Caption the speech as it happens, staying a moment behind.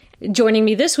Joining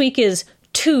me this week is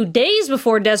 2 days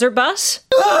before Desert Bus.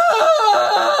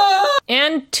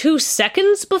 And 2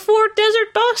 seconds before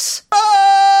Desert Bus.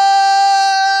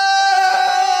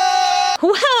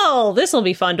 Well, this'll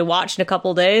be fun to watch in a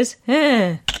couple days.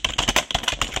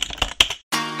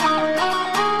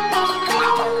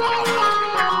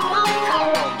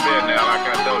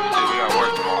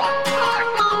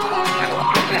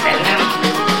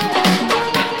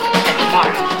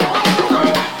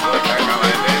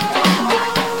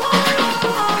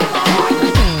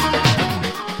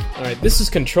 This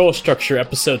is Control Structure,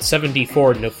 episode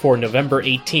 74 for November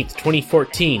 18th,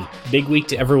 2014. Big week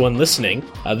to everyone listening.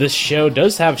 This show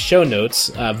does have show notes.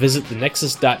 Visit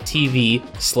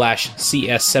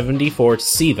thenexus.tv/CS74 to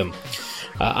see them.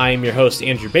 I am your host,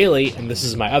 Andrew Bailey, and this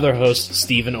is my other host,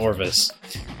 Stephen Orvis.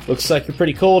 Looks like you're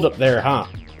pretty cold up there, huh?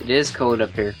 It is cold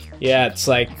up here. Yeah, it's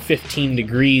like 15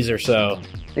 degrees or so.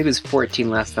 I think it was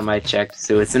 14 last time I checked,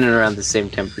 so it's in and around the same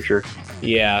temperature.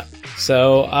 Yeah,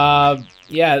 so,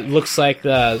 yeah, it looks like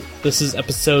this is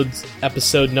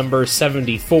episode number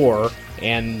 74,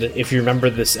 and if you remember,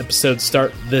 this podcast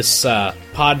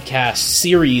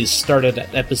series started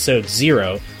at episode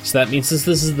 0, so that means this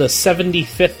is the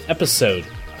 75th episode.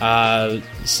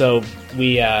 So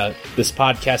we this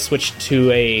podcast switched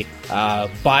to a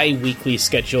bi-weekly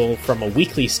schedule from a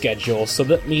weekly schedule, so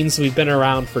that means we've been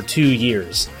around for 2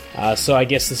 years. So I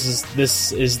guess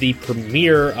this is the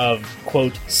premiere of,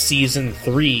 quote, season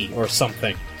 3 or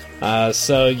something.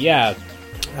 So yeah,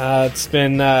 it's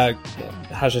been,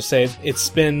 how should I say, it's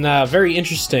been very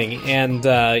interesting, and,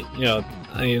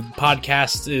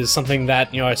 podcast is something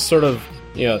that, I sort of,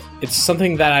 it's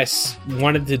something that I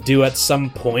wanted to do at some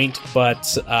point,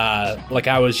 but,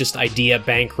 I was just idea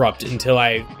bankrupt until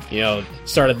I,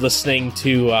 started listening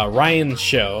to Ryan's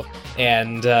show.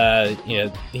 And,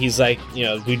 he's like,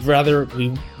 we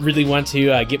really want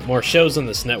to get more shows on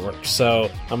this network.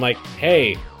 So I'm like,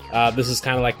 hey, this is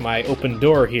kind of like my open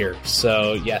door here.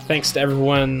 So yeah, thanks to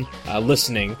everyone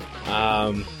listening,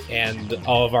 and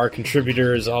all of our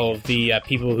contributors, all of the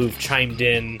people who've chimed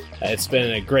in. It's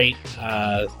been a great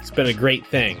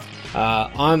thing.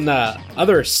 On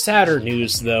other sadder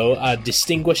news, though,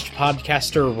 distinguished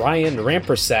podcaster Ryan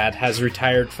Rampersad has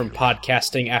retired from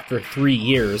podcasting after 3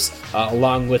 years,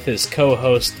 along with his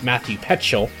co-host Matthew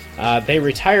Petchel. They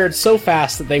retired so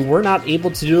fast that they were not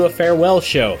able to do a farewell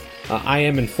show. I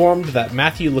am informed that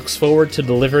Matthew looks forward to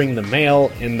delivering the mail,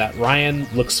 and that Ryan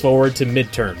looks forward to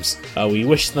midterms. We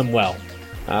wish them well.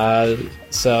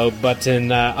 But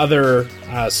in other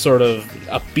sort of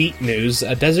upbeat news,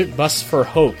 Desert Bus for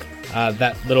Hope,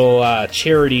 that little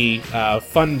charity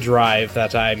fund drive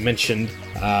that I mentioned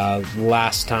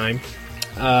last time.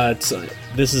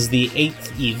 This is the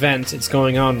 8th event. It's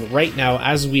going on right now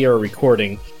as we are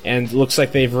recording, and it looks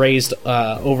like they've raised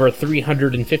over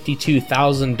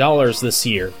 $352,000 this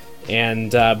year.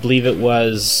 And I believe it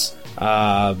was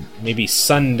maybe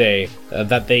Sunday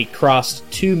that they crossed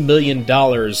 $2 million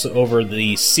over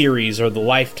the series or the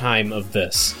lifetime of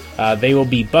this. They will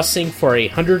be busing for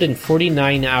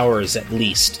 149 hours at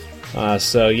least.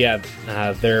 So yeah,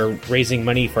 they're raising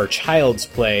money for Child's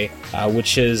Play,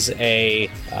 which is a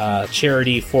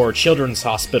charity for children's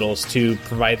hospitals to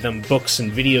provide them books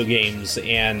and video games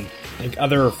and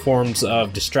other forms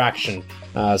of distraction.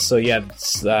 So yeah,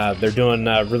 they're doing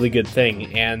a really good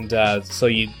thing, and so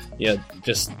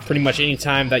just pretty much any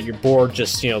time that you're bored,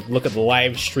 just look at the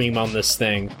live stream on this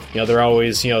thing. They're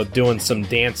always doing some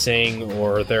dancing,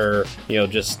 or they're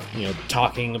just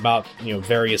talking about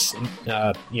various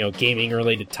gaming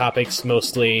related topics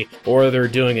mostly, or they're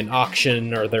doing an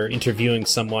auction, or they're interviewing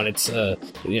someone. It's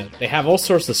they have all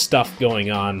sorts of stuff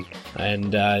going on,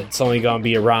 and it's only going to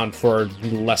be around for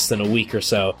less than a week or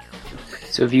so.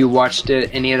 So have you watched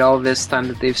any at all this time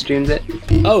that they've streamed it?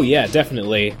 Oh yeah,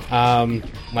 definitely.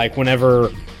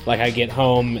 Whenever I get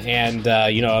home and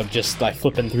I'm just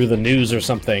flipping through the news or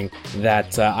something,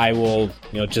 that I will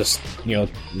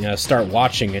start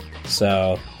watching it.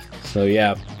 So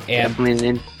yeah,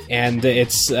 and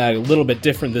it's a little bit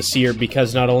different this year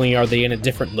because not only are they in a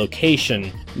different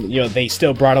location, they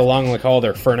still brought along all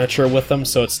their furniture with them,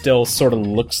 so it still sort of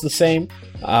looks the same.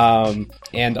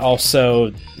 And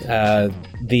also,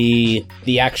 the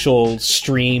actual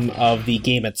stream of the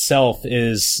game itself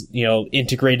is,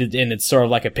 integrated in. It's sort of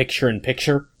like a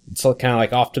picture-in-picture. It's kind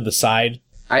of off to the side.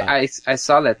 I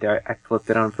saw that there. I flipped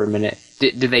it on for a minute.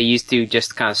 Did they used to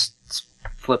just kind of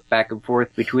flip back and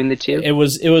forth between the two? It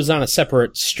was on a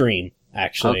separate stream,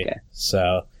 actually. Okay.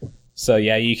 So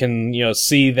yeah, you can,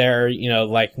 see there,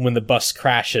 when the bus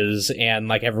crashes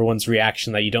and everyone's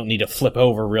reaction that you don't need to flip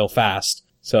over real fast.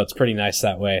 So it's pretty nice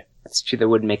that way. That's true. That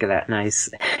would make it that nice.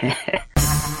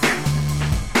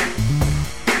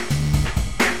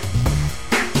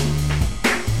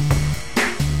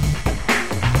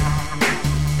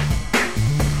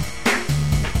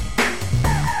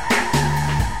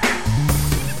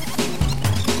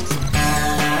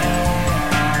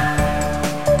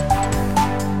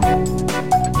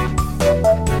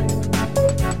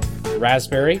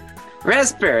 Raspberry?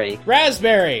 Raspberry!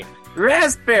 Raspberry!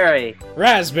 Raspberry!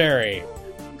 Raspberry!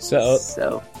 So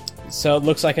So, it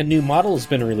looks like a new model has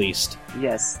been released.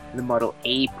 yes, the Model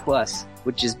A Plus,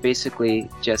 which is basically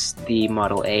just the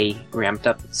Model A ramped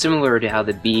up, similar to how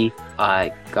the B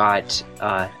got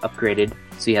upgraded.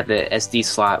 So you have the SD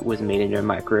slot was made into a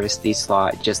micro SD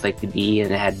slot, just like the B,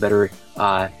 and it had better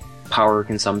power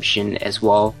consumption as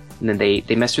well. And then they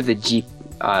messed with the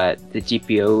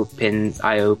GPIO pins,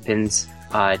 IO pins,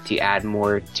 to add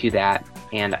more to that.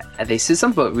 And they said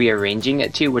something about rearranging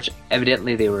it too, which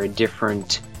evidently they were a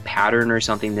different pattern or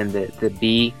something than the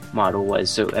B model was.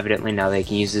 So evidently now they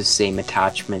can use the same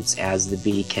attachments as the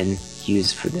B can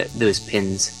use for those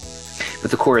pins.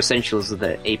 But the core essentials of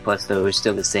the A Plus though are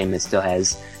still the same. It still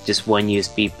has just one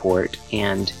USB port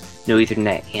and no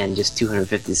Ethernet and just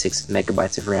 256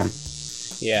 megabytes of RAM.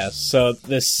 Yeah, so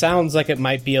this sounds like it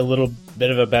might be a little bit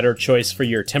of a better choice for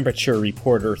your temperature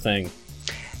reporter thing.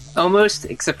 Almost,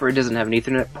 except for it doesn't have an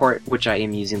Ethernet port, which I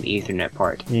am using the Ethernet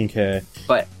part. Okay.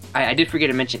 But I did forget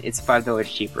to mention it's $5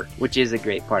 cheaper, which is a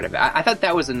great part of it. I thought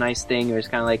that was a nice thing. It was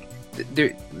kind of like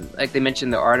they mentioned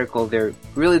in the article, there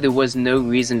was no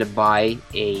reason to buy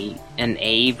an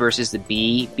A versus the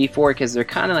B before, because they're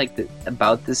kind of like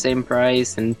about the same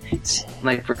price, and it's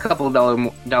like for a couple of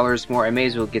dollars more, I may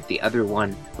as well get the other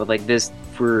one. But like this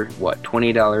for what,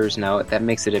 $20 now, that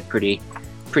makes it a pretty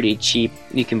cheap.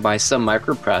 You can buy some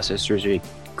microprocessors are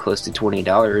close to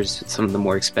 $20, some of the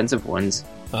more expensive ones.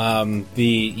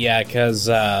 Because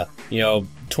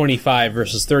 25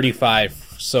 versus 35.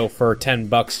 So for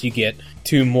 $10, you get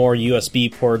 2 more USB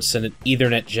ports and an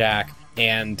Ethernet jack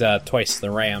and twice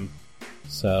the RAM.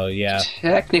 So yeah,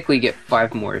 Technically, you get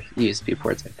 5 more USB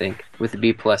ports, I think, with the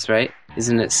B Plus, right?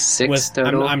 Isn't it 6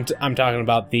 total? I'm talking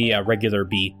about the regular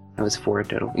B. That was 4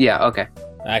 total. Yeah, okay.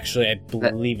 Actually, I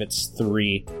believe it's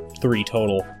 3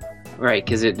 total. Right,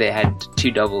 because they had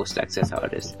 2 double stacks. That's how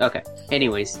it is. Okay.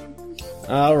 Anyways,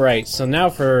 all right. So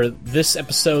now for this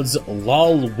episode's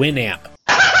LOL Winamp.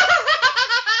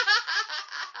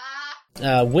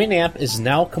 Winamp is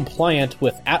now compliant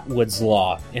with Atwood's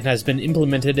Law and has been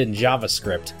implemented in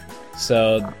JavaScript.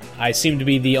 So I seem to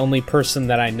be the only person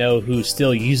that I know who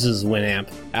still uses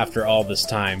Winamp after all this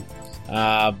time.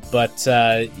 It's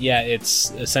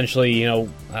essentially,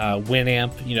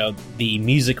 Winamp, the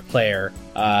music player,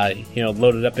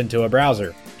 loaded up into a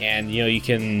browser. And, you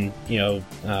can,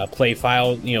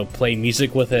 play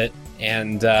music with it.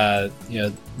 And, the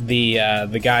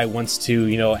guy wants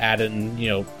to, add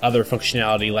in, other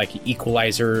functionality like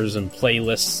equalizers and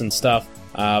playlists and stuff.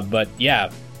 But yeah,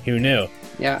 who knew?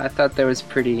 yeah, I thought that was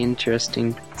pretty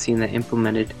interesting seeing that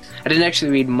implemented. I didn't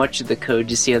actually read much of the code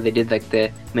to see how they did like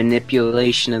the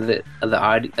manipulation of the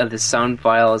sound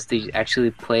files to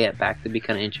actually play it back. That'd be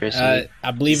kind of interesting.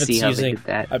 I believe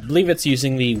it's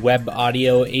using the Web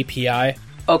Audio API.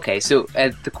 Okay, so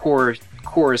at the core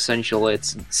essential,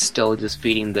 it's still just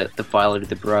feeding the file to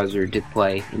the browser to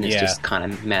play, and it's just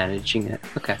kind of managing it.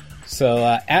 Okay.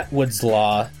 So Atwood's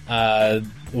Law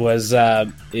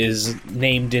is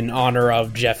named in honor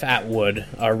of Jeff Atwood,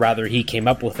 or rather, he came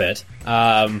up with it.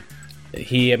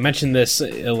 He mentioned this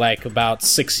like about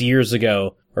 7 years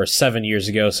ago,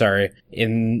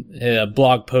 in a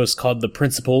blog post called "The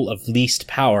Principle of Least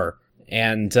Power,"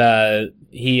 and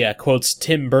he quotes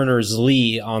Tim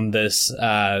Berners-Lee on this.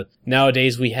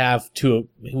 Nowadays, we have to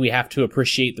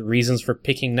appreciate the reasons for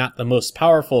picking not the most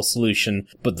powerful solution,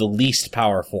 but the least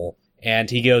powerful.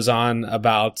 And he goes on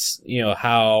about,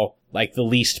 how, like, the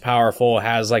least powerful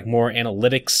has, like, more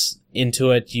analytics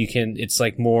into it. It's,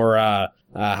 like, more,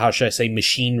 how should I say,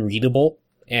 machine readable.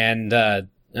 And,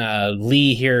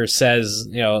 Lee here says,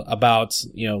 about,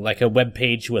 like a web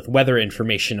page with weather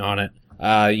information on it.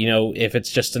 If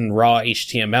it's just in raw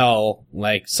HTML,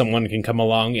 like, someone can come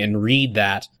along and read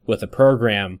that with a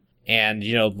program and,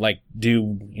 do,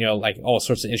 all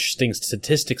sorts of interesting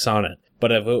statistics on it.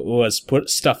 But if it was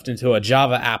stuffed into a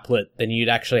Java applet, then you'd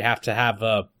actually have to have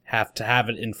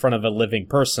it in front of a living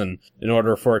person in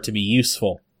order for it to be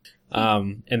useful.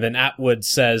 And then Atwood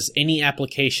says any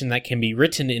application that can be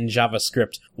written in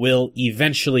JavaScript will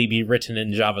eventually be written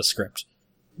in JavaScript.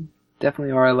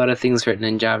 Definitely are a lot of things written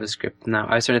in JavaScript. Now,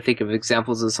 I was trying to think of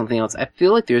examples of something else. I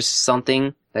feel like there's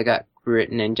something that got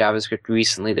written in JavaScript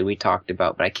recently that we talked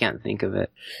about, but I can't think of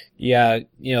it. Yeah,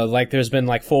 like there's been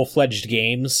like full-fledged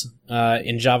games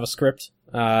in JavaScript,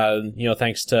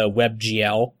 thanks to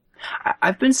WebGL.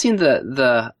 I've been seeing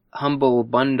the Humble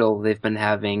Bundle. They've been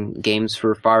having games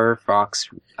for Firefox.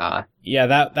 Yeah,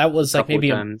 that was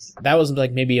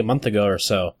like maybe a month ago or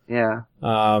so. Yeah.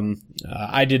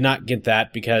 I did not get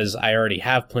that because I already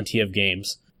have plenty of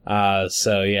games.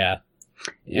 So yeah.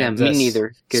 Yeah, And, me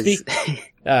neither.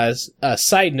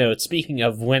 Side note: speaking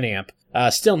of Winamp,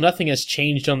 still nothing has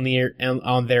changed on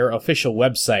their official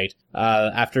website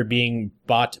after being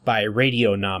bought by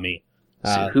Radionami.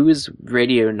 So who is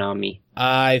Radionami?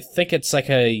 I think it's like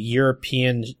a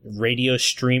European radio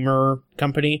streamer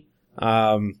company.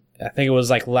 I think it was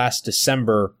like last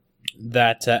December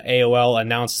that AOL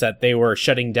announced that they were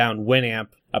shutting down Winamp.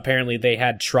 Apparently they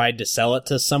had tried to sell it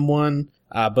to someone,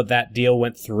 but that deal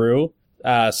went through.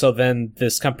 So then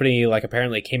this company like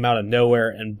apparently came out of nowhere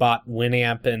and bought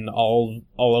Winamp and all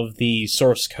of the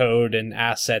source code and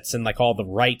assets and like all the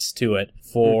rights to it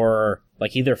for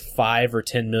like either $5 or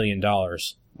 $10 million.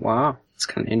 Wow, that's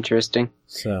kind of interesting.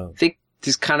 So I think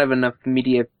there's kind of enough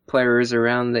media players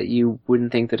around that you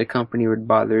wouldn't think that a company would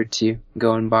bother to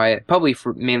go and buy it. Probably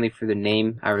mainly for the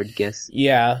name, I would guess.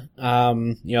 yeah,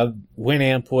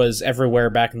 Winamp was everywhere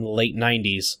back in the late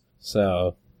 90s.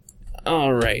 So,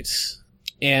 all right.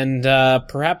 And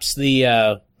perhaps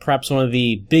one of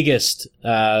the biggest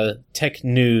tech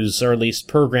news, or at least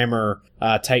programmer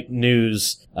type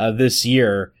news this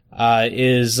year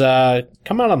is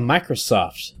come out of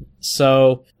Microsoft.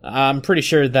 So I'm pretty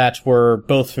sure that we're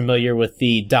both familiar with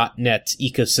the .NET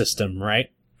ecosystem,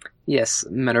 right? Yes,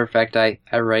 matter of fact, I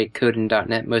write code in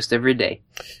 .NET most every day.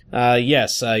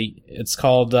 Yes, it's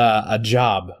called a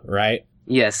job, right?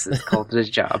 Yes, it's called a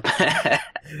job.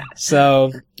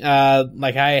 So,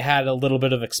 like I had a little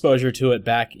bit of exposure to it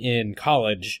back in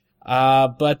college,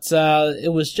 but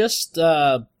it was just,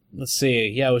 it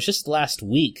was just last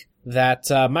week that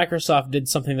Microsoft did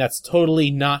something that's totally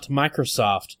not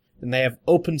Microsoft, and they have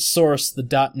open sourced the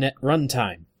 .NET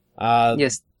runtime.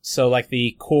 Yes. So, like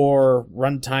the core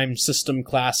runtime system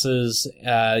classes,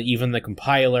 even the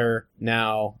compiler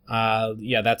now,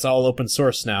 that's all open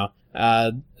source now.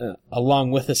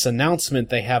 Along with this announcement,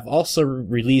 they have also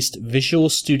released Visual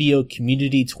Studio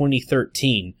Community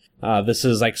 2013. This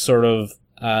is like sort of,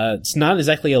 it's not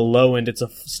exactly a low end, it's a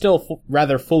still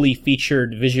rather fully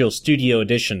featured Visual Studio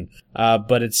edition,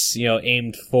 but it's,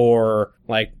 aimed for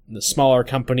like the smaller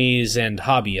companies and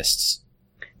hobbyists.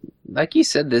 Like you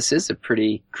said, this is a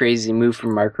pretty crazy move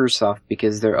from Microsoft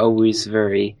because they're always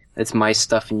very, it's my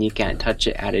stuff and you can't touch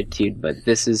it attitude, but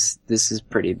this is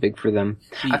pretty big for them.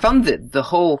 I found that the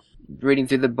whole, reading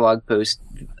through the blog post,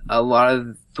 a lot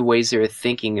of the ways they were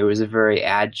thinking, it was a very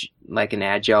an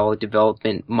agile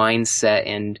development mindset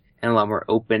and a lot more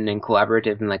open and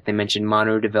collaborative, and like they mentioned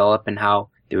mono develop and how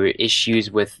there were issues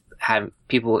with having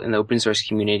people in the open source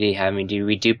community having to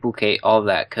reduplicate all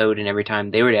that code, and every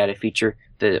time they would add a feature,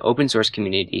 the open source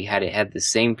community had the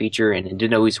same feature and it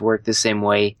didn't always work the same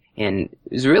way. And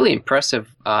it was really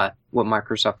impressive what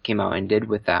Microsoft came out and did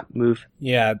with that move.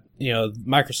 Yeah,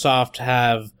 Microsoft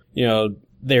have,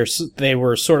 they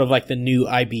were sort of like the new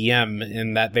IBM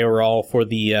in that they were all for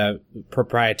the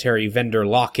proprietary vendor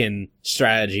lock-in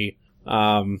strategy.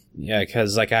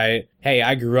 Because like I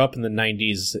grew up in the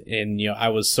 90s and, I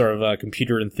was sort of a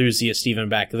computer enthusiast even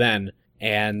back then.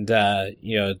 And,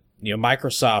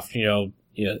 Microsoft,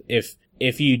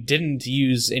 if you didn't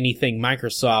use anything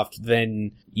Microsoft,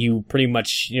 then you pretty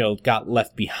much, got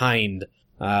left behind.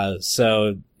 Let's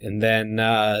see,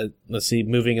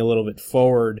 moving a little bit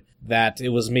forward, that it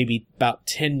was maybe about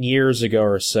 10 years ago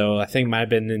or so, I think it might have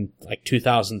been in like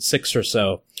 2006 or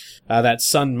so, that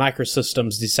Sun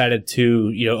Microsystems decided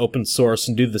to, open source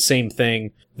and do the same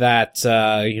thing that,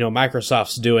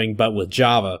 Microsoft's doing, but with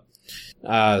Java.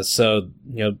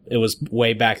 It was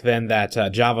way back then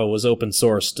that Java was open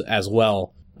sourced as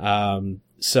well. I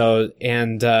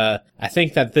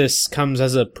think that this comes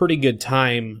as a pretty good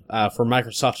time for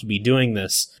Microsoft to be doing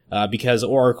this, because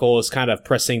Oracle is kind of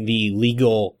pressing the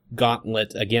legal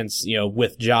gauntlet against,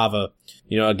 with Java,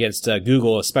 against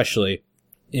Google especially,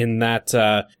 in that,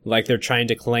 they're trying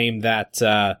to claim that,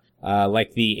 the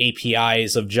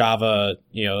APIs of Java,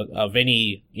 of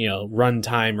any,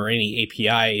 runtime or any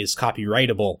API is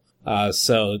copyrightable.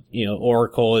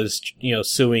 Oracle is,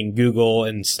 suing Google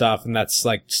and stuff, and that's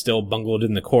still bungled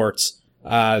in the courts.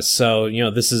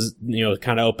 This is,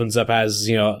 kind of opens up as,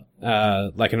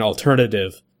 an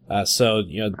alternative.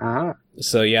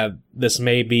 This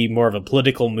may be more of a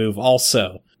political move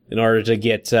also in order to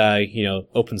get,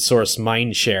 open source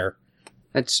mind share.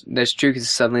 That's true, because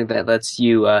suddenly that lets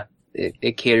you,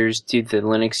 it caters to the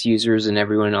Linux users and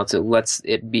everyone else. It lets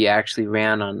it be actually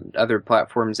ran on other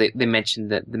platforms. They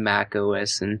mentioned that the Mac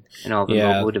OS and all the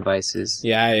mobile devices.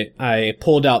 Yeah, I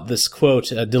pulled out this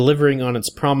quote, delivering on its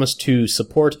promise to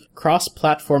support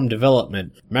cross-platform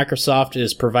development. Microsoft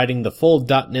is providing the full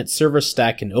 .NET server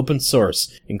stack in open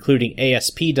source, including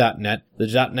ASP.NET,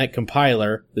 the .NET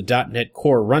compiler, the .NET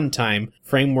Core runtime,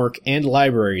 framework, and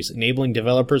libraries, enabling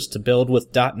developers to build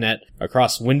with .NET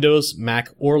across Windows, Mac,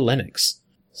 or Linux.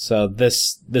 So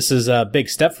this is a big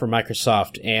step for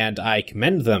Microsoft, and I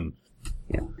commend them.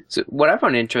 Yeah. So what I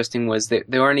found interesting was that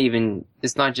they aren't even,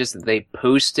 it's not just that they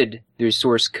posted their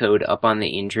source code up on the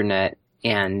internet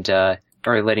and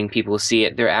are letting people see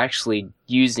it. They're actually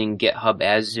using GitHub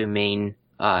as their main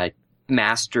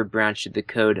master branch of the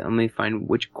code. Let me find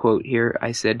which quote here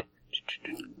I said.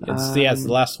 It's the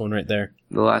last one right there.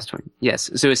 The last one. Yes.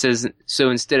 So it says,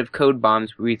 so instead of code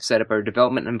bombs, we've set up our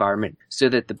development environment so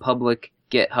that the public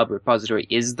GitHub repository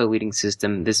is the leading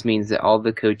system. This means that all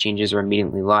the code changes are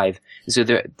immediately live. So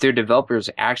their developers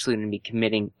are actually going to be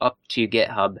committing up to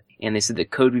GitHub. And they said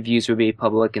that code reviews will be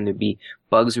public and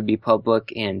bugs will be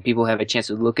public, and people have a chance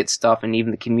to look at stuff, and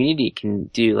even the community can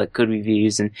do like code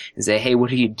reviews and say, hey,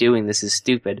 what are you doing? This is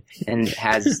stupid, and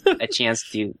has a chance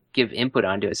to give input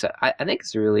onto it. So I think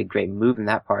it's a really great move in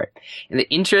that part. And the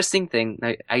interesting thing,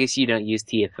 I guess you don't use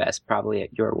TFS probably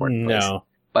at your workplace. No.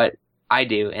 But I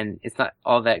do, and it's not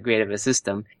all that great of a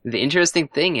system. The interesting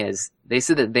thing is, they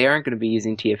said that they aren't going to be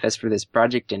using TFS for this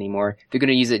project anymore. They're going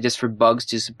to use it just for bugs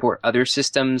to support other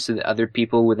systems so that other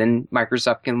people within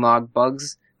Microsoft can log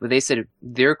bugs. But they said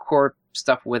their core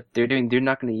stuff, what they're doing, they're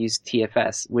not going to use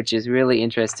TFS, which is really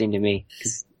interesting to me.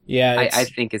 Yeah, I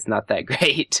think it's not that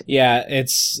great. Yeah,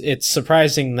 it's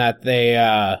surprising that they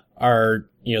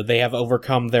they have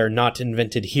overcome their not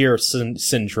invented here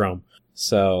syndrome.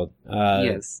 So,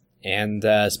 yes. And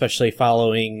especially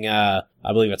following, I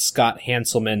believe it's Scott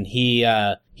Hanselman.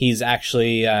 He's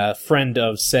actually a friend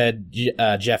of said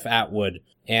Jeff Atwood,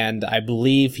 and I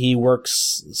believe he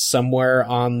works somewhere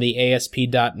on the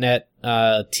ASP.NET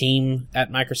team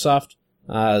at Microsoft.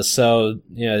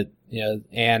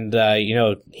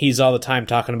 He's all the time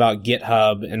talking about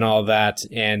GitHub and all that,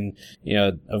 and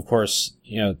of course,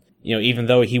 even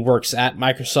though he works at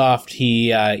Microsoft,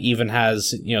 he even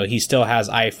has, he still has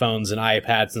iPhones and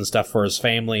iPads and stuff for his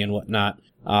family and whatnot.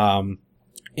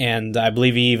 And I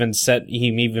believe he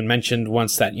even mentioned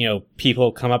once that,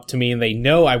 people come up to me and they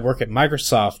know I work at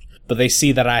Microsoft, but they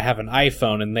see that I have an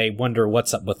iPhone and they wonder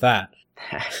what's up with that.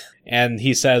 And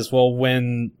he says, well,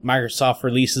 when Microsoft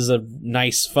releases a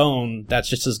nice phone that's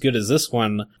just as good as this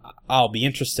one, I'll be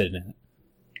interested in it.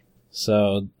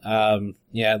 So,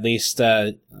 at least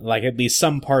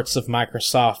some parts of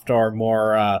Microsoft are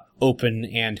more open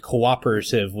and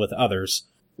cooperative with others.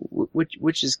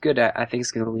 Which is good. I think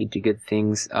it's going to lead to good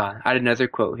things. I had another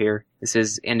quote here. It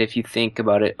says, and if you think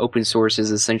about it, open source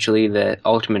is essentially the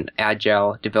ultimate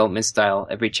agile development style.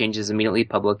 Every change is immediately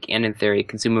public and, in theory,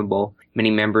 consumable.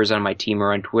 Many members on my team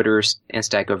are on Twitter and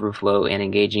Stack Overflow and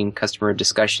engaging customer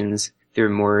discussions. There are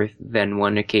more than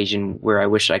one occasion where I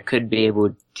wish I could be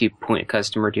able to point a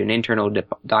customer to an internal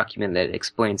document that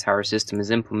explains how our system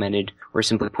is implemented, or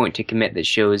simply point to a commit that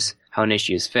shows how an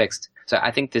issue is fixed. So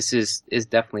I think this is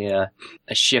definitely a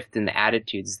shift in the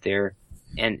attitudes there.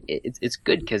 And it's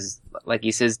good because, like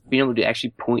he says, being able to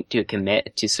actually point to a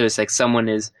commit so it's like someone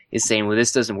is saying, well,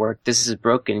 this doesn't work, this is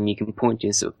broken, and you can point to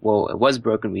it. So, well, it was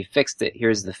broken, we fixed it,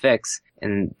 here's the fix.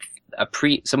 And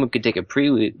someone could take a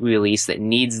pre-release that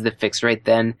needs the fix right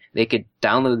then. They could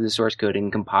download the source code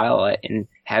and compile it and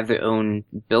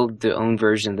build their own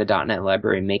version of the .NET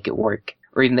library and make it work.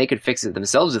 Or even they could fix it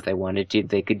themselves if they wanted to.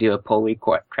 They could do a pull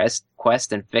request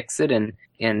and fix it and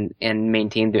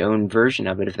maintain their own version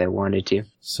of it if they wanted to.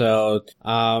 So,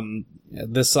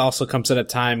 this also comes at a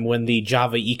time when the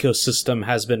Java ecosystem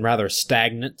has been rather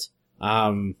stagnant.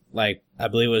 I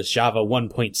believe it was Java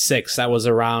 1.6 that was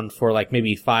around for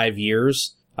maybe 5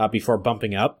 years, before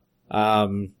bumping up.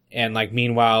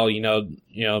 Meanwhile,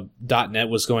 .NET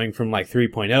was going from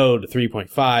 3.0 to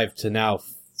 3.5 to now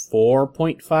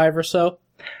 4.5 or so.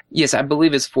 Yes, I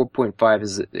believe it's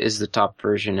 4.5 is the top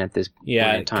version at this point in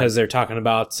time. Yeah, because they're talking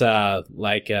about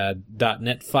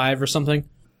 .NET 5 or something.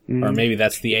 Mm-hmm. Or maybe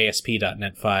that's the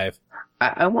ASP.NET 5.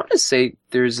 I want to say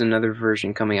there's another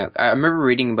version coming out. I remember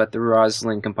reading about the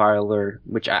Roslyn compiler,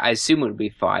 which I assume would be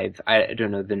 5. I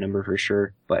don't know the number for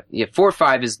sure. But yeah,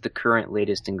 4.5 is the current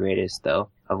latest and greatest, though,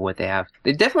 of what they have.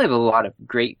 They definitely have a lot of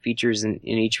great features in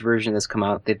each version that's come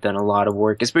out. They've done a lot of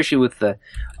work, especially with the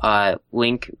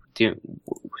link to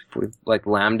like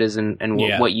lambdas and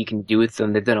what you can do with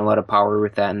them. They've done a lot of power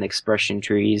with that and the expression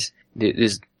trees.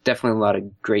 There's definitely a lot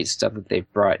of great stuff that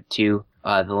they've brought to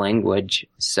the language.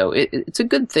 So it's a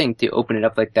good thing to open it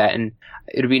up like that. And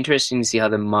it'll be interesting to see how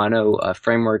the Mono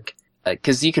framework,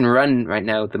 because you can run right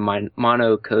now the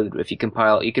Mono code, if you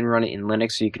compile, you can run it in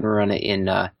Linux or you can run it in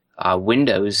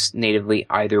Windows natively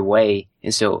either way.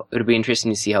 And so it'll be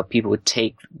interesting to see how people would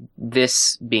take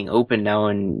this being open now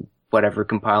and whatever,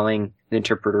 compiling the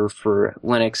interpreter for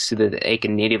Linux so that they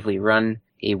can natively run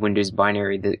a Windows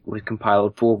binary that would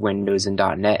compile for Windows and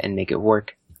 .NET and make it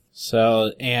work.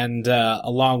 So, and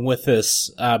along with this,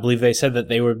 I believe they said that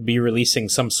they would be releasing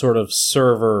some sort of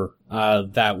server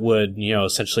that would,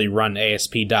 essentially run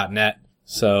ASP.NET.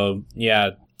 So,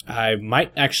 yeah, I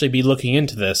might actually be looking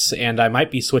into this, and I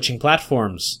might be switching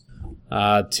platforms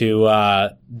to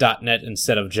 .NET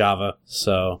instead of Java.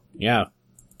 So, yeah.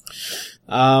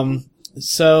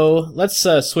 So let's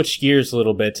switch gears a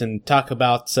little bit and talk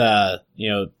about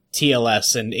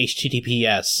TLS and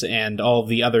HTTPS and all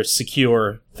the other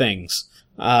secure things.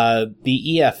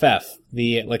 The EFF,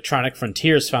 the Electronic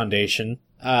Frontiers Foundation,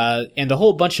 and a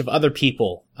whole bunch of other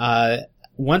people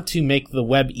want to make the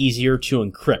web easier to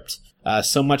encrypt.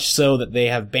 So much so that they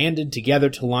have banded together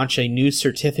to launch a new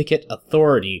certificate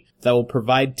authority that will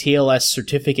provide TLS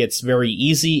certificates very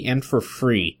easy and for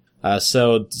free.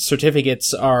 So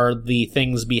certificates are the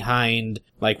things behind,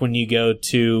 like when you go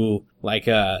to like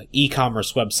a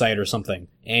e-commerce website or something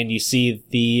and you see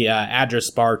the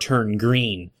address bar turn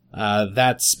green.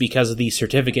 That's because of the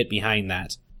certificate behind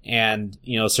that. And,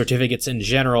 certificates in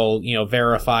general,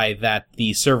 verify that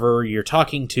the server you're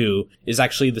talking to is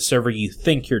actually the server you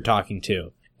think you're talking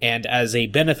to. And as a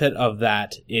benefit of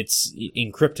that, it's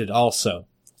encrypted also,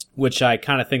 which I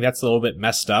kind of think that's a little bit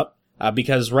messed up.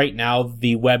 Because right now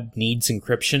the web needs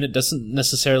encryption. It doesn't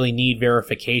necessarily need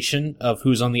verification of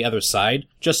who's on the other side,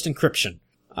 just encryption.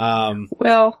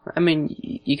 Well, I mean,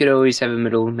 you could always have a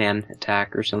middleman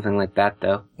attack or something like that,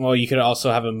 though. Well, you could also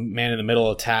have a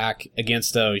man-in-the-middle attack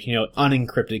against a,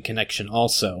 unencrypted connection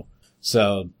also.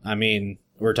 So, I mean,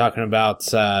 we're talking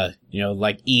about,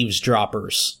 like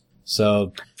eavesdroppers.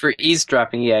 So for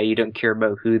eavesdropping, yeah, you don't care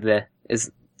about who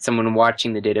is someone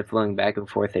watching the data flowing back and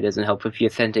forth. It doesn't help if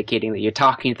you're authenticating that you're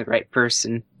talking to the right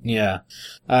person. Yeah.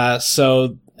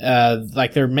 So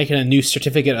they're making a new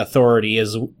certificate authority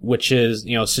which is,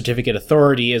 certificate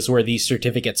authority is where these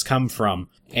certificates come from.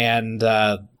 And,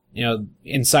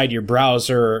 inside your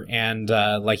browser and,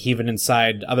 even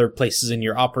inside other places in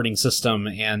your operating system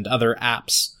and other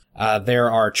apps,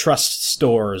 there are trust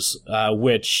stores,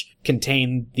 which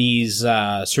contain these,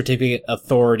 certificate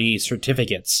authority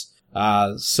certificates.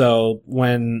 So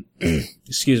when,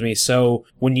 so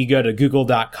when you go to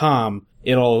google.com,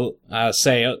 it'll,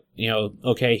 say,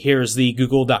 okay, here's the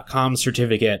google.com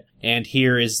certificate, and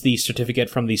here is the certificate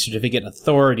from the certificate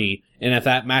authority. And if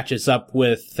that matches up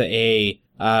with a,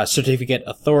 certificate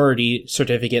authority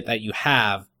certificate that you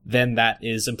have, then that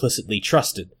is implicitly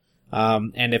trusted.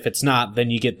 And if it's not,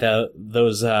 then you get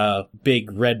those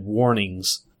big red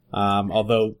warnings,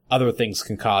 although other things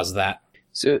can cause that.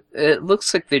 So it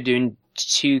looks like they're doing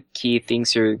two key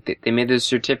things here. They made the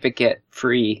certificate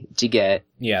free to get.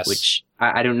 Yes. Which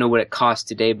I don't know what it costs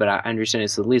today, but I understand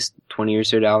it's at least $20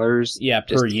 or so. Yeah,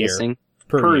 per year. Guessing.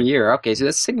 Per year. Okay, so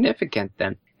that's significant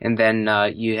then. And then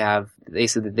they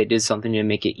said that they did something to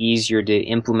make it easier to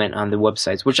implement on the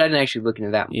websites, which I didn't actually look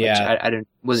into that much. Yeah. I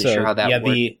wasn't sure how that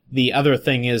worked. The other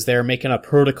thing is they're making a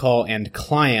protocol and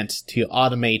client to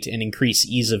automate and increase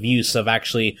ease of use of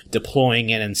actually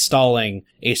deploying and installing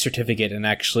a certificate and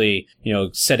actually,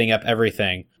 setting up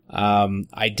everything.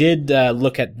 I did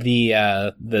look at the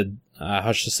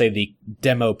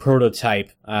demo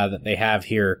prototype that they have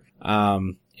here.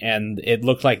 And it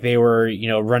looked like they were,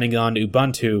 running on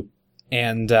Ubuntu,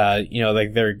 and,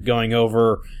 they're going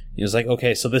over, it's like,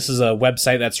 okay, so this is a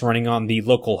website that's running on the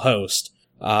local host.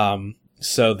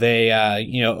 So they,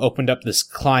 opened up this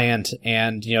client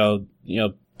and,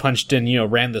 punched in,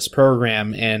 ran this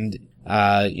program, and,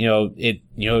 it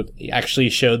actually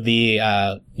showed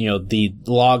the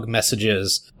log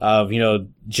messages of,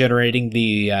 generating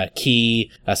the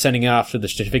key, sending it off to the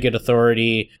certificate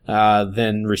authority,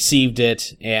 then received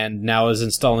it, and now is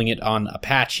installing it on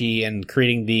Apache and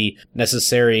creating the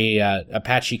necessary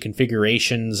Apache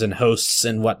configurations and hosts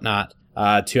and whatnot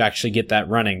to actually get that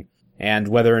running. and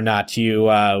whether or not you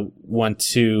want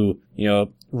to,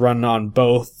 run on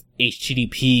both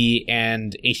HTTP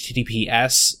and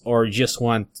HTTPS, or just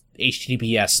want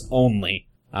HTTPS only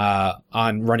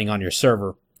on running on your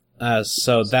server.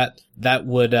 So that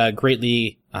would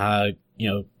greatly,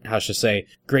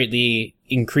 greatly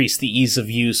increase the ease of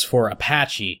use for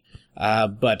Apache.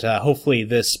 But hopefully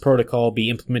this protocol will be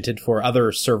implemented for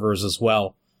other servers as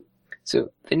well.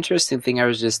 So the interesting thing I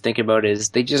was just thinking about is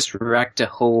they just wrecked a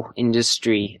whole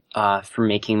industry for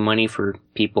making money for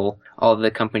people. All the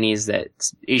companies that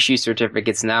issue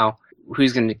certificates now,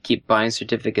 who's going to keep buying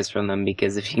certificates from them?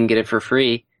 Because if you can get it for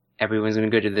free, everyone's going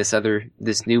to go to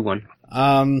this new one.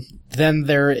 Then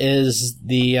there is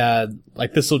the,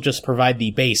 this will just provide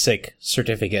the basic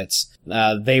certificates.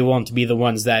 They won't be the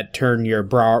ones that turn your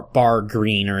bar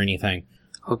green or anything.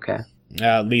 Okay.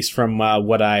 At least from,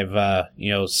 what I've,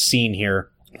 seen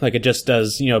here. Like, it just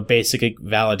does, basic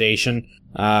validation.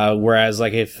 Whereas,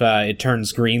 if, it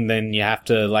turns green, then you have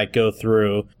to, go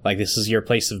through, this is your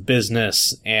place of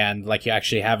business, and, you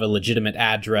actually have a legitimate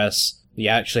address. You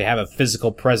actually have a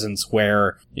physical presence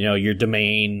where, your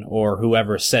domain or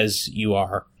whoever says you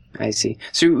are. I see.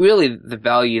 So really the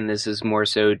value in this is more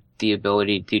so the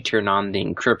ability to turn on the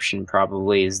encryption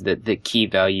probably is the key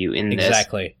value in this.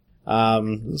 Exactly.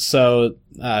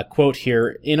 Quote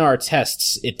here, in our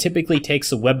tests, it typically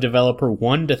takes a web developer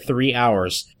 1 to 3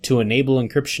 hours to enable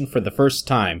encryption for the first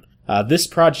time. This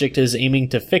project is aiming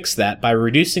to fix that by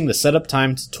reducing the setup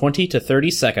time to 20 to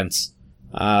 30 seconds.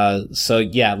 A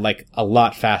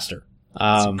lot faster.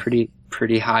 It's a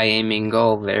pretty high aiming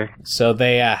goal there. So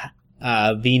they,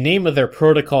 the name of their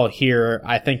protocol here,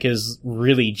 I think, is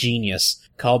really genius,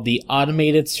 called the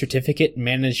Automated Certificate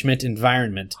Management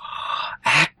Environment.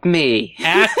 Acme!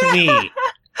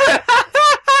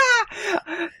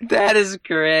 That is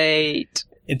great!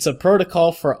 It's a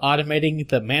protocol for automating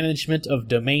the management of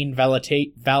domain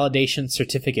validation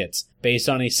certificates based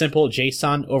on a simple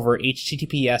JSON over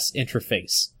HTTPS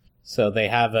interface. So they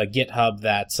have a GitHub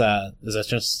that is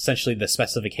just essentially the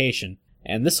specification.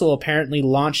 And this will apparently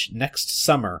launch next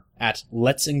summer at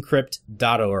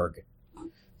let'sencrypt.org.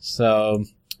 So,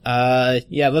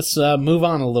 let's move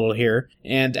on a little here.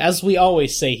 And as we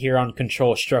always say here on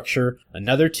Control Structure,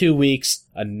 another 2 weeks,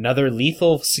 another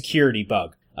lethal security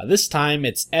bug. This time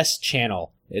it's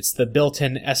S-Channel. It's the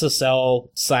built-in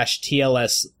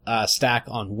SSL/TLS stack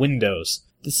on Windows.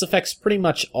 This affects pretty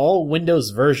much all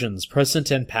Windows versions present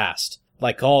and past.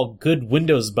 Like all good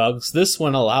Windows bugs, this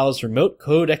one allows remote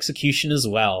code execution as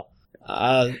well.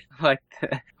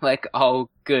 Like all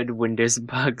good Windows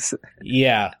bugs.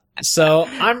 Yeah. So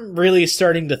I'm really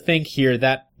starting to think here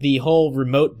that the whole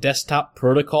remote desktop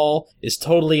protocol is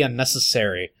totally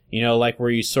unnecessary. Where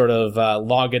you sort of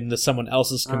log into someone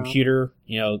else's computer,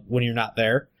 when you're not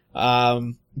there.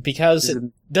 Because it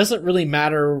doesn't really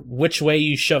matter which way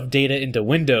you shove data into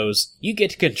Windows, you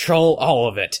get to control all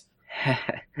of it.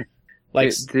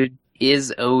 There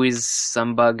is always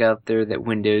some bug out there that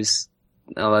Windows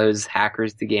allows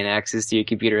hackers to gain access to your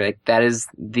computer. That is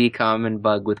the common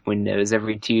bug with Windows.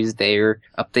 Every Tuesday or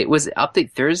update. Was it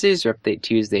Update Thursdays or Update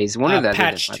Tuesdays? One of that.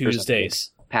 Patch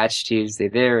Tuesdays. Patch Tuesday.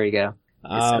 There we go.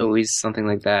 It's always something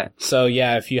like that. So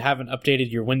yeah, if you haven't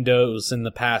updated your Windows in the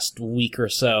past week or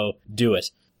so, do it.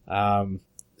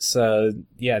 This,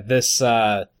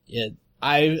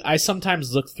 I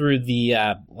sometimes look through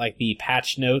the, the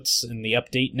patch notes and the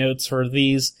update notes for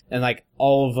these, and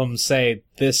all of them say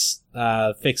this,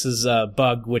 fixes a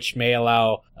bug which may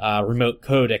allow, remote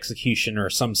code execution or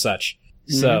some such.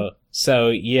 Mm-hmm. So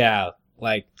yeah,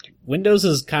 Windows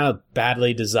is kind of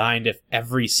badly designed if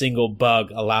every single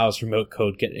bug allows remote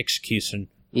code execution.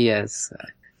 Yes.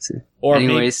 Or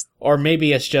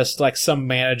maybe it's just some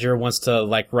manager wants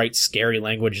to write scary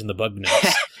language in the bug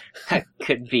notes. That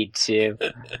could be too.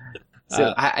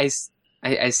 So I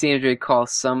seem to recall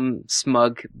some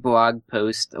smug blog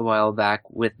post a while back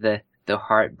with the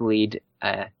Heartbleed.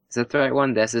 Is that the right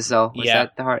one? The SSL? Was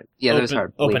that the Heart? Yeah, that was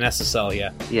Heartbleed. OpenSSL,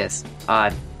 yeah. Yes.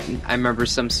 I remember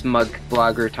some smug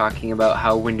blogger talking about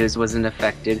how Windows wasn't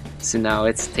affected, so now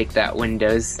it's take that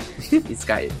Windows. He's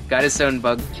got his own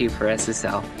bug too for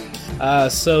SSL.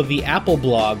 So the Apple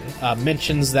blog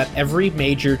mentions that every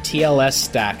major TLS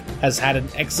stack has had an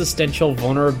existential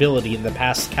vulnerability in the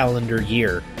past calendar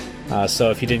year.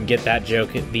 So if you didn't get that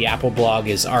joke, the Apple blog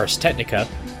is Ars Technica.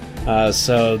 There is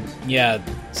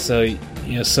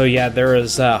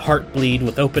Heartbleed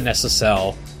with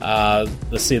OpenSSL.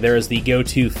 Let's see, there is the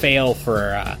go-to fail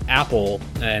for Apple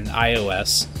and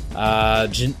iOS.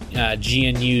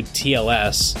 GNU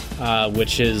TLS,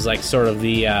 which is sort of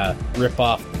the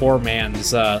rip-off poor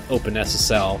man's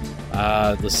OpenSSL.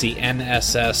 Let's see,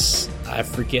 NSS I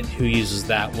forget who uses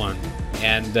that one.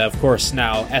 And, of course,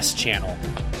 now S-Channel.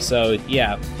 So,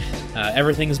 yeah,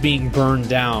 everything's being burned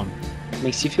down.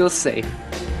 Makes you feel safe.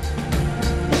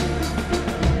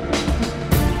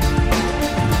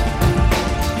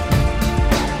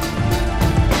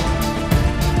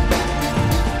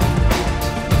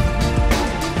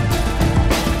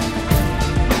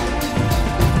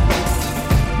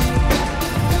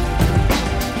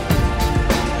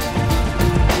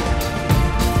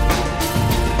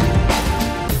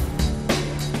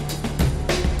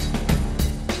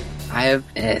 I have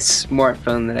a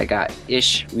smartphone that I got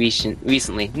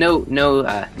recently.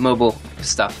 No mobile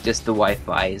stuff, just the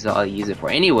Wi-Fi is all I use it for.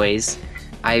 Anyways,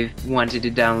 I wanted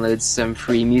to download some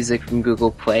free music from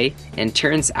Google Play, and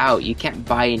turns out you can't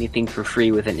buy anything for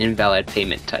free with an invalid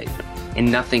payment type. And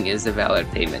nothing is a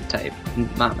valid payment type.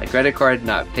 Not my credit card,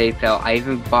 not PayPal. I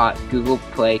even bought Google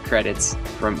Play credits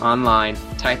from online,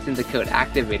 typed in the code,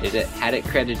 activated it, had it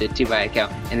credited to my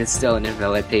account, and it's still an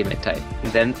invalid payment type.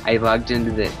 And then I logged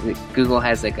into the Google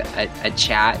has like a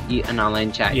chat, an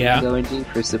online chat you can go into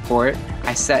for support.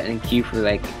 I sat in queue for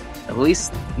like at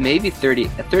least maybe 30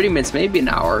 minutes, maybe an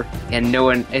hour, and no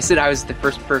one. I said I was the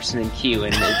first person in queue,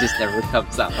 and it just never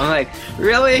comes up. I'm like,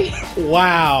 really?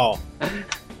 Wow.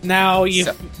 Now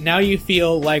you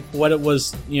feel like what it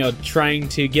was, trying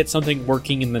to get something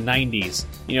working in the 90s.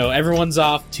 Everyone's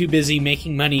off, too busy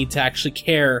making money to actually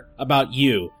care about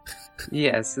you.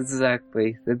 Yes,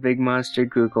 exactly. The big monster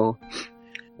Google.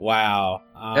 Wow.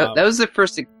 That was the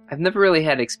first. I've never really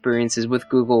had experiences with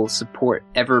Google support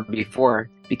ever before,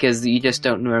 because you just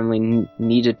don't normally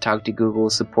need to talk to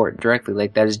Google support directly.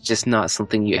 Like, that is just not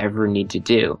something you ever need to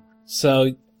do.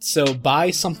 So buy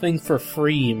something for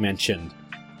free, you mentioned.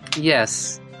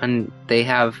 Yes, and they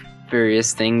have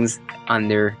various things on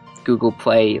their Google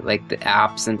Play, like the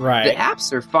apps, and the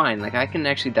apps are fine. Like, I can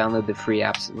actually download the free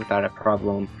apps without a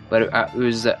problem, but it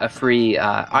was a free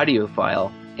audio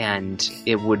file, and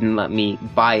it wouldn't let me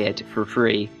buy it for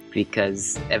free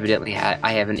because evidently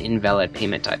I have an invalid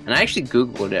payment type. And I actually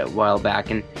Googled it a while back,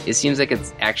 and it seems like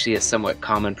it's actually a somewhat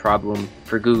common problem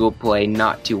for Google Play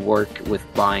not to work with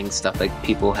buying stuff. Like,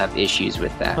 people have issues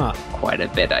with that quite a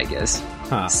bit, I guess.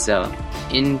 So,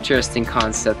 interesting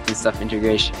concept and stuff,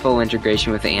 full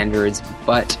integration with the Androids,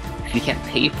 but if you can't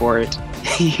pay for it,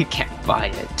 you can't buy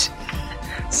it.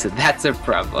 So that's a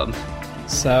problem.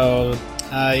 So,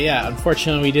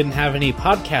 unfortunately we didn't have any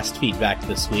podcast feedback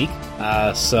this week,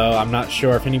 so I'm not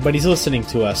sure if anybody's listening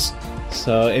to us.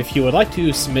 So if you would like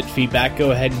to submit feedback,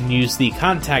 go ahead and use the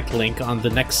contact link on the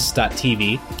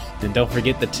Nexus.tv. And don't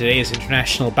forget that today is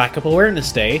International Backup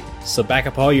Awareness Day, so back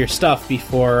up all your stuff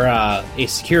before a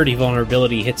security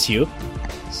vulnerability hits you.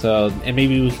 So, and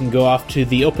maybe we can go off to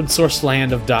the open source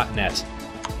land of .NET.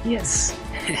 Yes.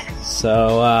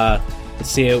 So, let's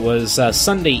see, it was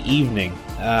Sunday evening.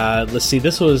 Let's see,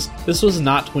 this was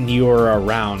not when you were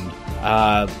around,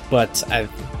 but I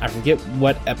forget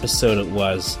what episode it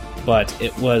was, but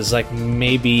it was like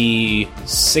maybe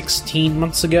 16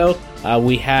 months ago.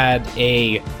 We had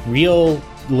a real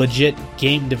legit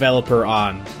game developer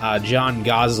on, John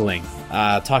Gosling,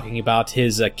 talking about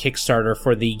his Kickstarter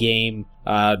for the game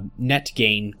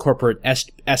NetGain Corporate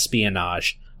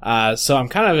Espionage. So I'm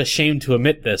kind of ashamed to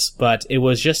admit this, but it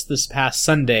was just this past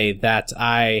Sunday that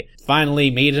I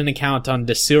finally made an account on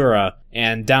Desura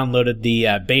and downloaded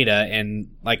the beta and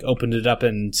opened it up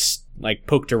and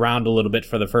poked around a little bit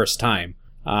for the first time.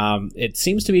 It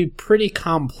seems to be pretty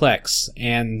complex,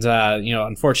 and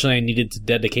unfortunately I needed to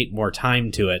dedicate more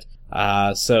time to it.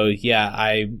 So yeah,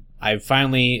 I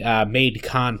finally made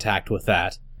contact with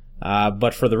that.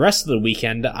 But for the rest of the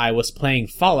weekend, I was playing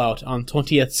Fallout on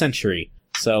 20th Century.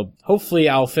 So hopefully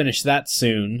I'll finish that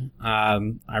soon.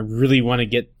 I really want to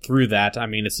get through that. I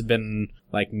mean, it's been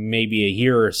maybe a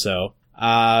year or so.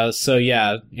 So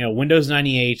yeah, Windows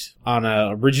 98 on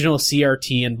a original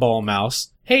CRT and ball mouse.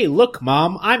 Hey, look,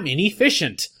 Mom, I'm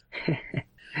inefficient.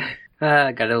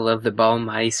 Gotta love the ball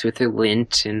mice with the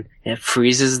lint, and it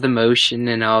freezes the motion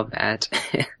and all that.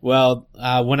 Well,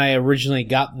 when I originally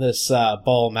got this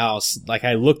ball mouse,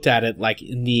 I looked at it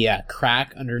in the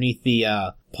crack underneath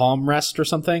the palm rest or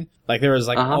something. There was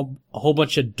a whole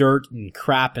bunch of dirt and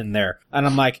crap in there, and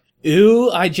I'm like,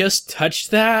 ooh, I just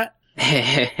touched that.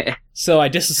 So I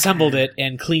disassembled it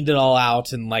and cleaned it all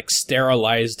out and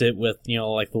sterilized it with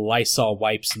the Lysol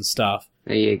wipes and stuff.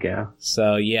 There you go.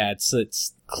 So yeah,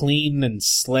 it's clean and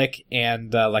slick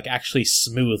and actually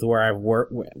smooth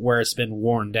where it's been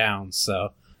worn down. So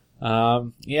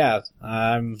yeah,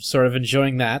 I'm sort of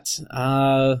enjoying that.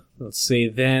 Let's see.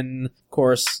 Then of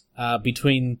course,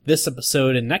 between this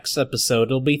episode and next episode,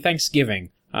 it'll be Thanksgiving.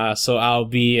 So I'll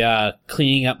be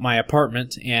cleaning up my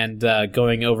apartment and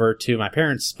going over to my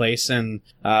parents' place and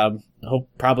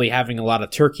probably having a lot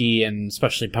of turkey and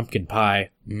especially pumpkin pie.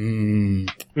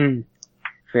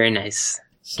 Very nice.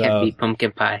 So, Can't beat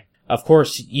pumpkin pie. Of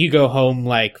course, you go home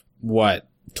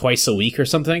twice a week or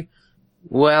something?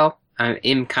 Well,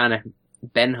 I'm kind of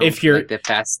been home for like the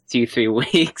past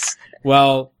 2-3 weeks.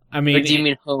 Well, I mean... Or do you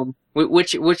mean home?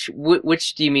 Which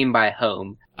do you mean by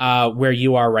home? Where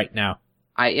you are right now.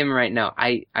 I am right now.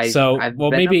 I've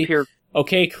well, been maybe... up here.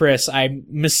 Okay, Chris, I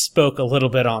misspoke a little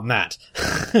bit on that.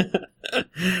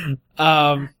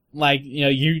 How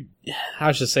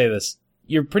should I say this?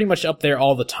 You're pretty much up there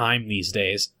all the time these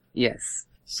days. Yes,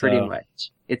 pretty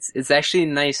much. It's actually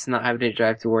nice not having to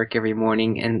drive to work every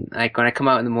morning, and like when I come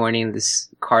out in the morning,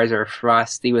 cars are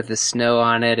frosty with the snow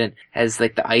on it and has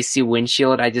like the icy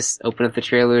windshield. I just open up the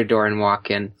trailer door and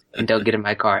walk in and don't get in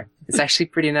my car. It's actually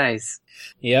pretty nice.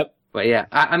 Yep. But yeah,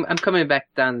 I'm coming back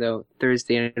down though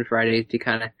Thursday and Friday to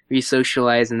kind of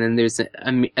re-socialize, and then there's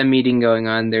a meeting going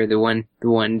on there the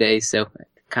one day, so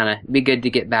kind of be good to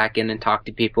get back in and talk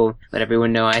to people, let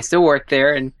everyone know I still work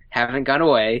there and haven't gone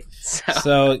away.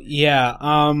 So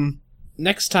yeah,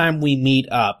 next time we meet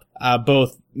up,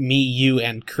 both me, you,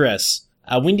 and Chris,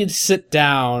 we need to sit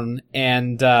down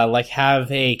and have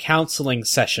a counseling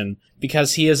session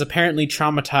because he is apparently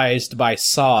traumatized by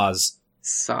saws.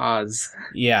 Saws.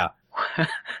 Yeah.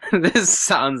 This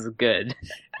sounds good.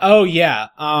 Oh yeah.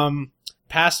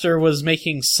 Pastor was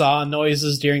making saw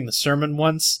noises during the sermon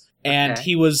once, and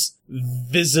he was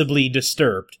visibly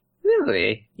disturbed.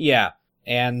 Really? Yeah.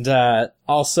 And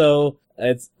also,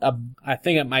 I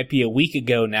think it might be a week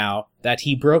ago now that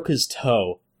he broke his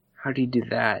toe. How do you do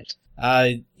that?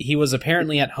 He was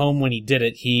apparently at home when he did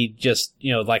it. He just,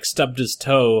 stubbed his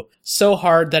toe so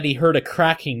hard that he heard a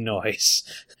cracking noise.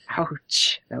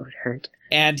 Ouch, that would hurt.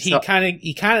 And he kind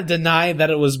of denied that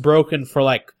it was broken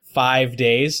for 5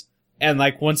 days. And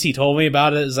once he told me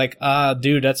about it, it's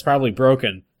dude, that's probably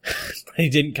broken. But he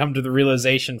didn't come to the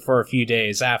realization for a few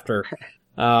days after.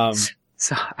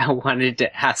 So I wanted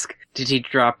to ask, did he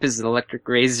drop his electric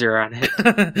razor on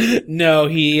it? No,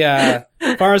 he, as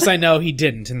far as I know, he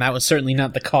didn't, and that was certainly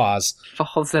not the cause.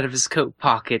 Falls out of his coat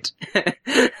pocket.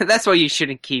 That's why you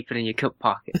shouldn't keep it in your coat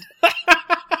pocket.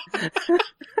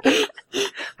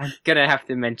 I'm gonna have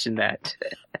to mention that.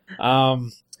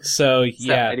 So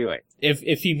anyway.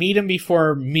 If you meet him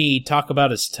before me, talk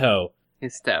about his toe.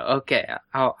 His toe. Okay,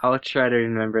 I'll try to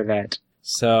remember that.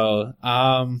 So,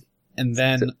 and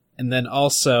then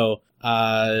also,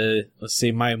 let's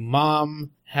see, my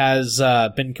mom has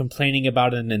been complaining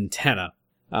about an antenna.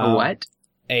 A what?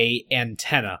 A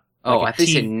antenna. Oh, I thought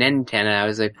you said Nentenna. I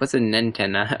was like, what's a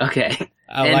Nentenna? Okay.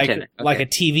 Antenna. Like a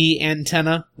TV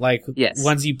antenna? Yes.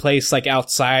 Ones you place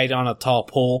outside on a tall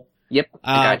pole? Yep,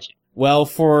 I got you. Well,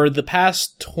 for the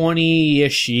past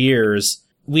 20-ish years,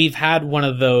 we've had one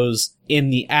of those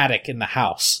in the attic in the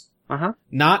house. Uh-huh.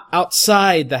 Not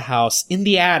outside the house, in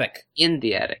the attic. In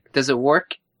the attic. Does it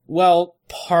work? Well,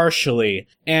 partially.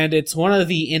 And it's one of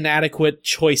the inadequate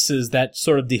choices that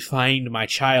sort of defined my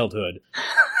childhood.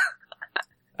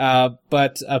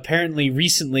 But apparently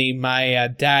recently my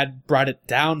dad brought it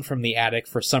down from the attic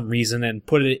for some reason and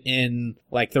put it in,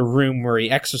 the room where he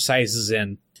exercises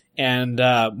in. And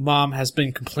Mom has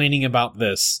been complaining about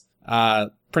this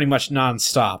pretty much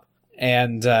nonstop.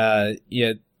 And,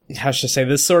 how should I say,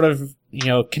 this sort of,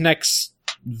 connects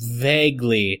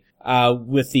vaguely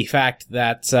with the fact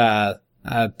that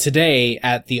today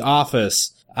at the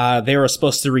office, they were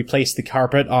supposed to replace the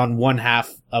carpet on one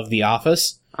half of the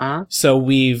office. Uh-huh. So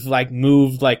we've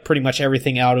moved pretty much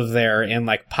everything out of there and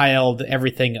piled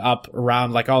everything up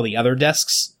around all the other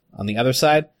desks on the other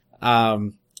side.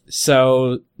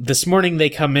 So this morning they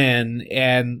come in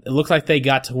and it looked like they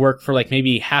got to work for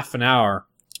maybe half an hour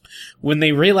when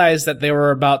they realized that they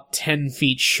were about 10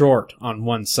 feet short on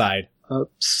one side.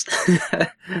 Oops.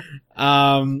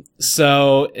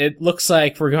 So it looks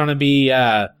like we're going to be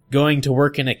going to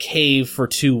work in a cave for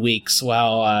 2 weeks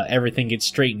while everything gets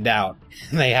straightened out.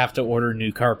 They have to order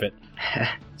new carpet.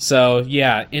 So,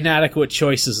 yeah, inadequate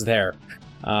choices there.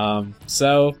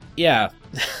 So, yeah,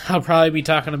 I'll probably be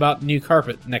talking about new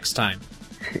carpet next time.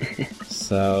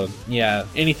 So, yeah,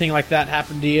 anything like that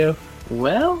happen to you?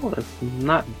 Well,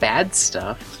 not bad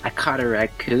stuff. I caught a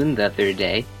raccoon the other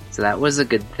day, so that was a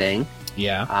good thing.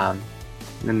 Yeah.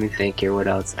 Let me think here, what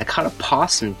else? I caught a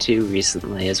possum, too,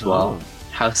 recently as well. Oh.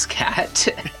 House cat.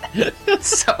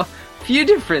 So, a few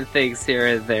different things here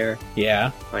and there.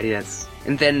 Yeah. But yes.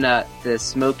 And then the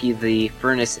Smokey the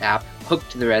Furnace app hooked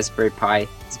to the Raspberry Pi.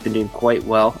 It's been doing quite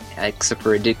well, except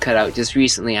for it did cut out just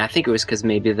recently. I think it was because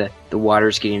maybe the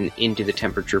water's getting into the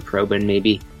temperature probe and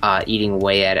maybe eating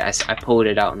away at it. I pulled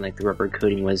it out and like the rubber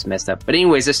coating was messed up. But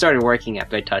anyways, it started working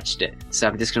after I touched it. So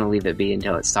I'm just going to leave it be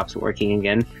until it stops working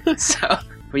again.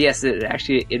 But yes,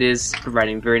 it is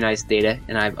providing very nice data,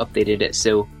 and I've updated it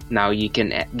so now you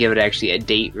can give it actually a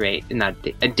data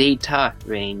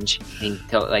range, and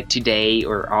tell it like today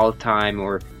or all time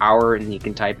or hour, and you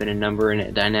can type in a number and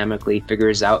it dynamically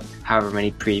figures out however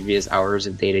many previous hours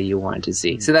of data you want to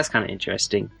see. So that's kind of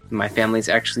interesting. My family's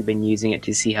actually been using it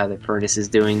to see how the furnace is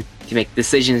doing, to make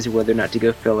decisions whether or not to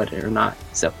go fill it or not.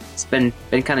 So it's been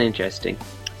kind of interesting.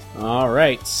 All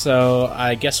right, so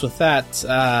I guess with that,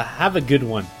 have a good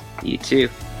one. You too.